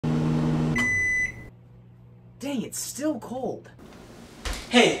Dang, it's still cold.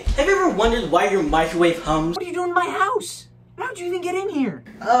 Hey, have you ever wondered why your microwave hums? What are you doing in my house? How'd you even get in here?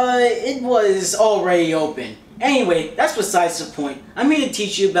 It was already open. Anyway, that's besides the point. I'm here to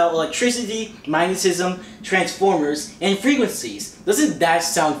teach you about electricity, magnetism, transformers, and frequencies. Doesn't that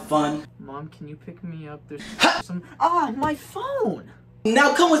sound fun? Mom, can you pick me up? There's some... my phone!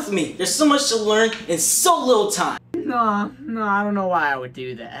 Now come with me. There's so much to learn in so little time. No, I don't know why I would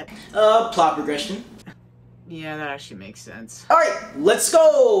do that. Plot progression. Yeah, that actually makes sense. Alright, let's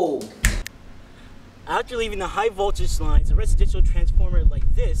go! After leaving the high voltage lines, a residential transformer like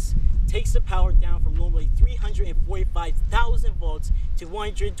this takes the power down from normally 345,000 volts to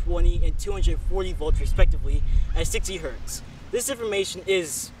 120 and 240 volts respectively at 60 Hertz. This information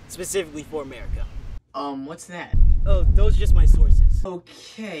is specifically for America. What's that? Oh, those are just my sources.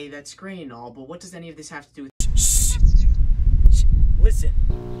 Okay, that's great and all, but what does any of this have to do with... Shh! Shh! Listen.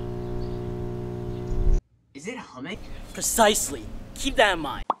 Is it humming? Precisely. Keep that in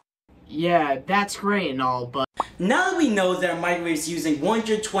mind. Yeah, that's great and all, but... Now that we know that our microwave is using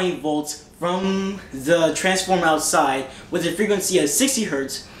 120 volts from the transformer outside with a frequency of 60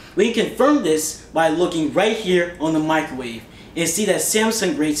 Hertz, we can confirm this by looking right here on the microwave and see that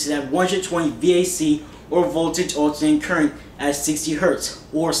Samsung rates it at 120 VAC or voltage alternating current at 60 Hertz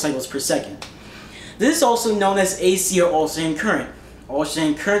or cycles per second. This is also known as AC or alternating current.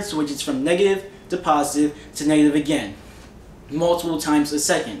 Alternating current switches from negative to positive to negative again, multiple times a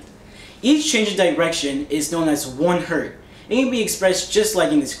second. Each change in direction is known as 1 Hertz. It can be expressed just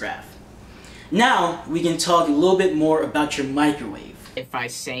like in this graph. Now we can talk a little bit more about your microwave. If I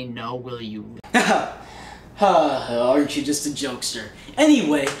say no, will you... Aren't you just a jokester?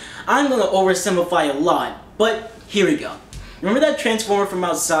 Anyway, I'm gonna oversimplify a lot, but here we go. Remember that transformer from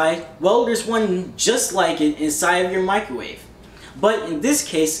outside? Well, there's one just like it inside of your microwave. But in this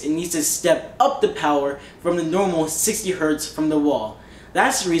case, it needs to step up the power from the normal 60 Hertz from the wall.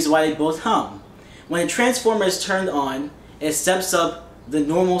 That's the reason why they both hum. When a transformer is turned on, it steps up the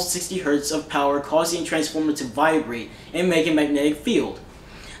normal 60 Hertz of power, causing the transformer to vibrate and make a magnetic field.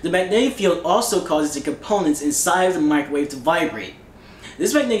 The magnetic field also causes the components inside of the microwave to vibrate.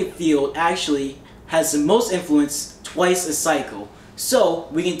 This magnetic field actually has the most influence twice a cycle. So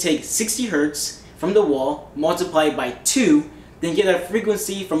we can take 60 Hertz from the wall, multiply it by 2, then get a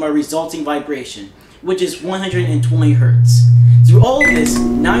frequency from our resulting vibration, which is 120 Hertz. Through all of this,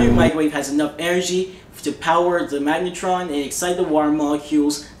 now your microwave has enough energy to power the magnetron and excite the water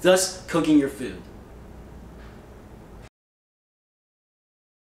molecules, thus cooking your food.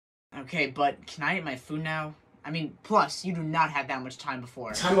 Okay, but can I eat my food now? I mean, plus, you do not have that much time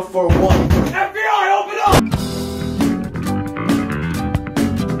before. Time before what? FBI, open up!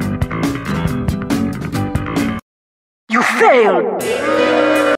 You failed!